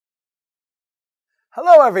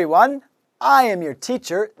Hello everyone, I am your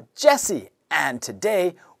teacher, Jesse, and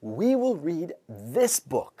today we will read this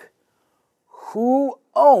book. Who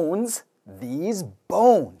owns these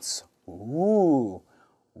bones? Ooh,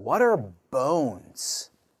 what are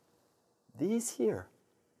bones? These here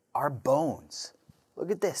are bones.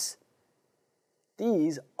 Look at this.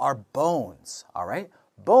 These are bones, all right?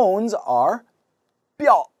 Bones are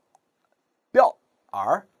뼈. 뼈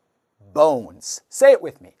are bones. Say it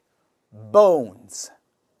with me. Bones.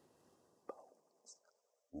 Bones.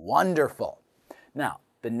 Wonderful. Now,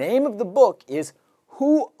 the name of the book is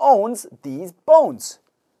Who Owns These Bones?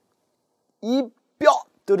 이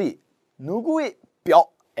뼈들이 누구의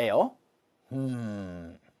뼈예요?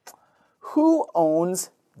 Who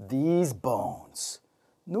owns these bones?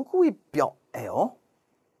 누구의 뼈예요?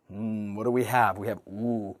 What do we have? We have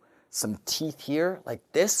some teeth here like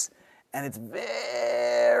this, and it's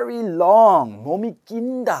very long. 몸이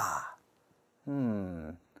긴다.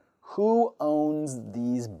 Who owns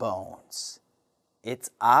these bones? It's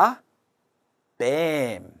a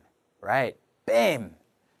뱀. Right, 뱀.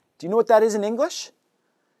 Do you know what that is in English?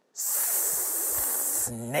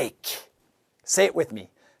 Snake. Say it with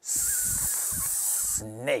me. Snake.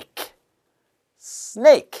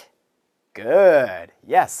 Snake. Good.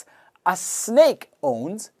 Yes, a snake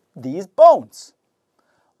owns these bones.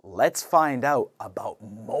 Let's find out about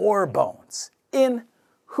more bones in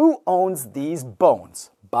Who Owns These Bones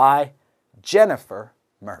by Jennifer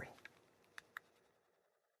Murray.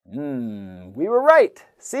 We were right.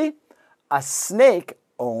 See? A snake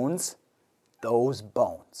owns those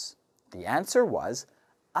bones. The answer was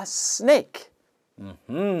a snake.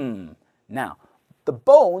 Now, the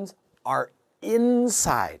bones are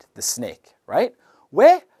inside the snake, right?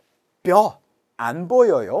 왜 뼈 안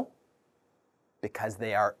보여요? Because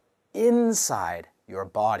they are inside your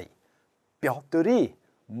body. 뼈들이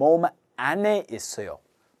몸 안에 있어요.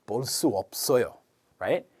 볼 수 없어요.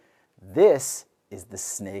 Right? This is the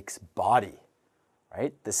snake's body.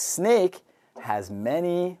 Right? The snake has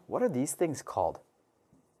many, what are these things called?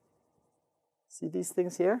 See these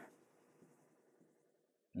things here?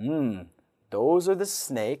 Those are the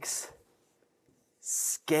snake's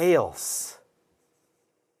scales.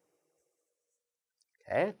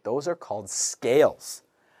 Okay, those are called scales.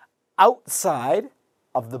 Outside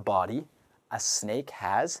of the body, a snake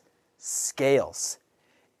has scales.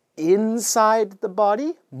 Inside the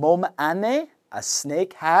body, 몸 안에, a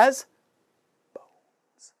snake has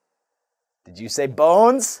bones. Did you say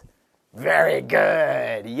bones? Very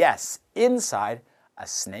good. Yes, inside, a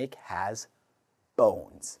snake has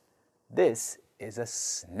bones. This is a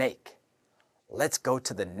snake. Let's go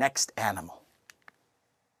to the next animal.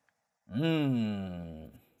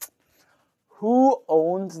 Who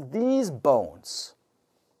owns these bones?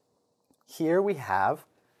 Here we have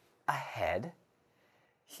a head.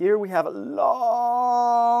 Here we have a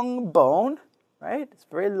long bone, right? It's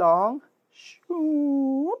very long.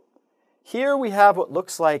 Here we have what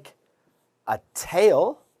looks like a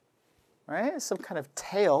tail, right? Some kind of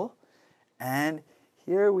tail. And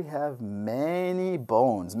here we have many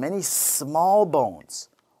bones, many small bones,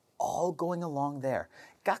 all going along there.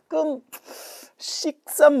 가끔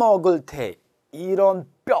식사 먹을 때 이런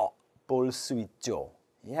뼈 볼 수 있죠.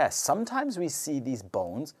 Yes, sometimes we see these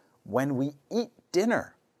bones when we eat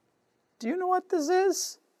dinner. Do you know what this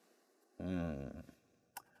is?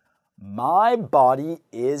 My body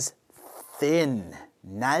is thin.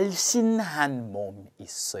 날씬한 몸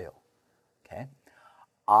있어요. Okay?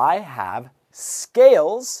 I have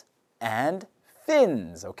scales and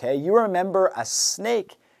fins. Okay? You remember a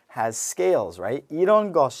snake has scales, right?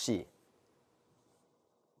 이런 것이.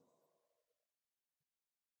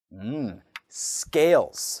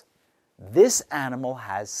 Scales. This animal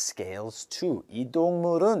has scales too. 이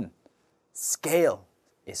동물은 scale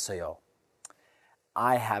있어요.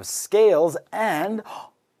 I have scales and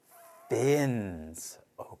fins.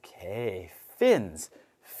 Okay, fins.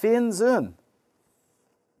 Fins은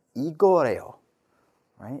이거예요.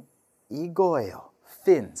 Right? 이거예요.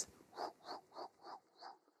 Fins.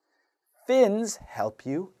 Fins help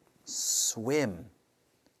you swim.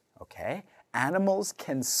 Okay? Animals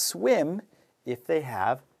can swim if they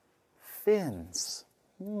have fins.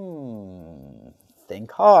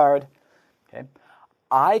 Think hard. Okay?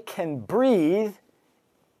 I can breathe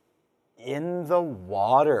in the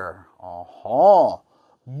water.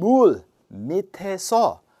 물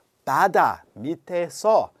밑에서, 바다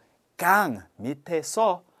밑에서, 강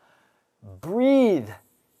밑에서 breathe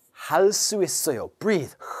할 수 있어요.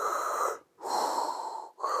 Breathe.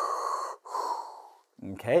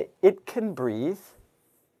 Okay, it can breathe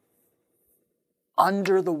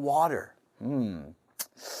under the water.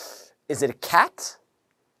 Is it a cat?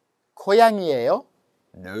 고양이예요?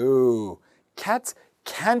 No. Cats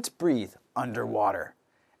can't breathe underwater.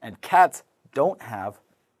 And cats don't have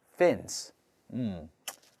fins.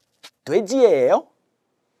 돼지예요?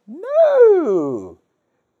 No.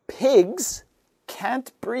 Pigs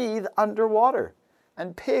can't breathe underwater.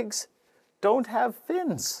 And pigs don't have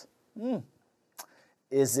fins.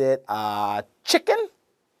 Is it a chicken?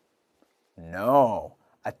 No.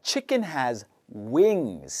 A chicken has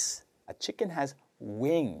wings. A chicken has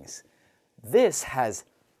wings. This has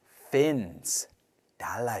fins.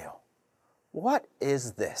 달라요. What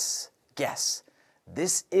is this? Guess.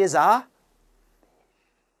 This is a...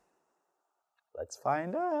 Let's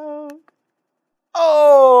find out.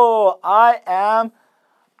 Oh, I am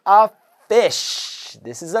a fish.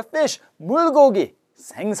 This is a fish. 물고기,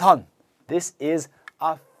 생선. This is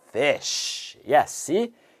a fish. Yes,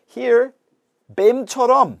 see? Here,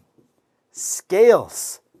 뱀처럼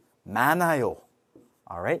scales 많아요.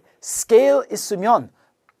 Alright? scale 있으면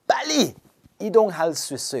빨리 이동할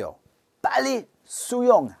수 있어요. 빨리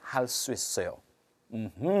수영할 수 있어요.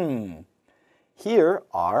 Here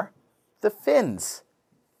are the fins.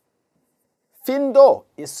 fin도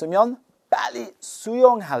있으면 빨리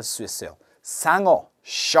수영할 수 있어요. 상어,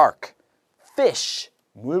 shark. fish,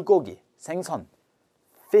 물고기, 생선.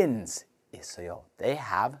 fins 있어요. They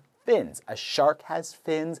have fins. A shark has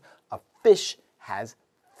fins. A fish has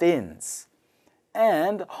fins.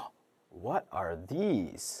 And what are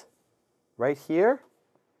these? Right here?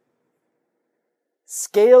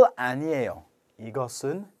 scale 아니에요.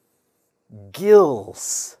 이것은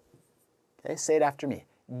gills. Okay, say it after me.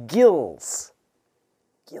 Gills.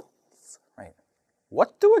 Gills. Right.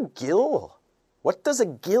 What does a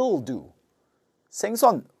gill do?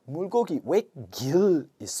 생선, 물고기, 왜 gill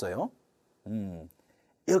있어요?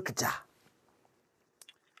 읽자.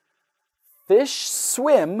 Fish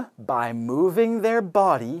swim by moving their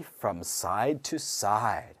body from side to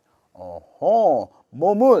side.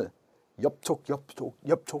 몸을 옆쪽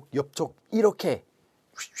이렇게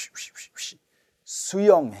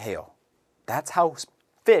수영해요. That's how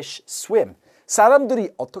fish swim.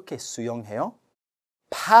 사람들이 어떻게 수영해요?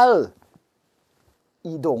 팔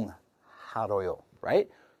이동하러요, right?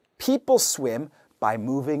 People swim by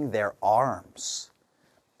moving their arms.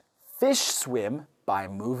 Fish swim by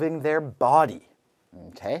moving their body,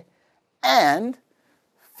 okay? And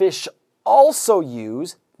fish also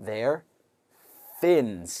use their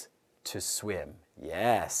fins to swim.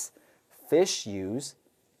 Yes, fish use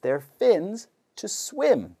their fins to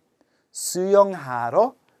swim.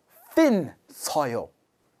 수영하러 fin 써요.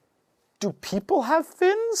 Do people have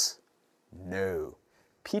fins? No.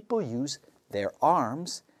 People use their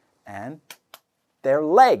arms and their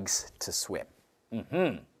legs to swim.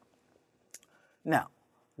 Now,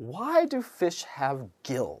 why do fish have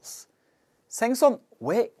gills? 생선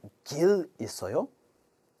왜 길 있어요?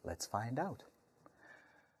 Let's find out.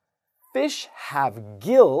 Fish have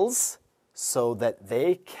gills so that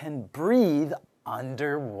they can breathe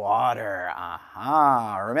underwater.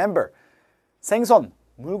 Remember, 생선,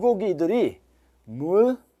 물고기들이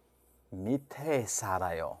물 밑에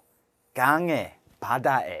살아요. 강에,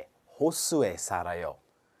 바다에, 호수에 살아요.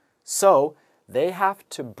 So, they have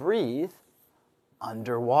to breathe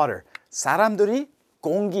underwater. 사람들이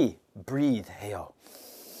공기 breathe 해요.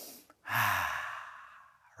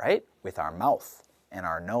 Right? With our mouth and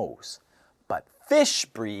our nose. But fish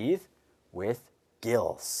breathe with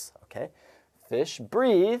gills. Okay? Fish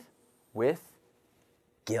breathe with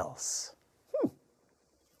gills.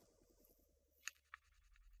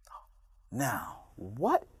 Now,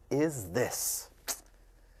 what is this?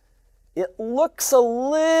 It looks a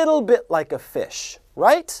little bit like a fish,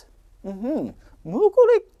 right?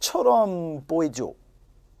 물고기처럼 보이죠?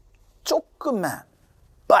 조금만.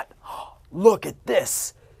 But look at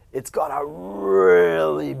this. It's got a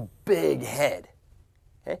really big head.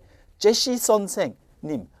 Okay? 제시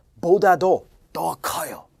선생님 보다도 더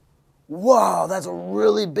커요. Wow, that's a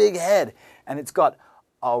really big head. And it's got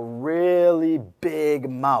a really big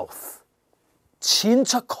mouth.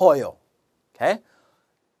 진짜 커요. Okay?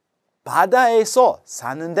 바다에서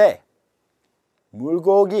사는데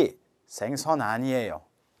물고기 생선 아니에요.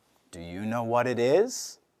 Do you know what it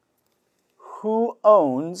is? Who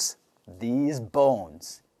owns these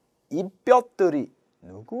bones? 이 뼈들이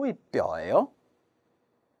누구 뼈예요?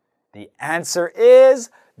 The answer is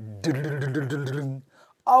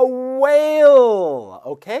a whale.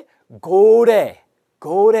 Okay? 고래.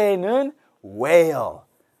 고래는 whale.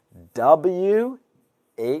 W-H-A-L-E.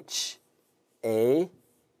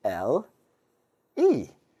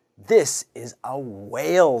 This is a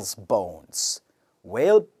whale's bones.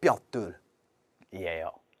 whale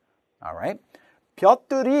뼈들이에요. Alright?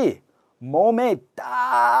 뼈들이 몸에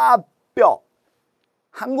다 뼈.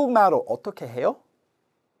 한국말로 어떻게 해요?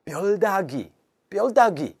 뼈다귀,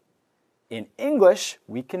 뼈다귀. In English,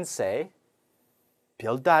 we can say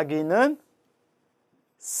뼈다귀는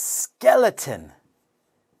skeleton.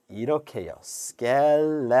 이렇게요.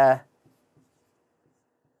 skeleton.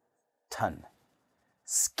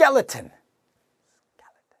 Skeleton.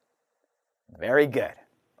 Very good.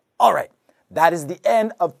 All right. That is the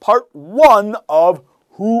end of part 1 of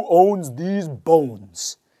Who Owns These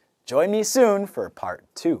Bones? Join me soon for part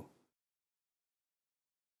 2.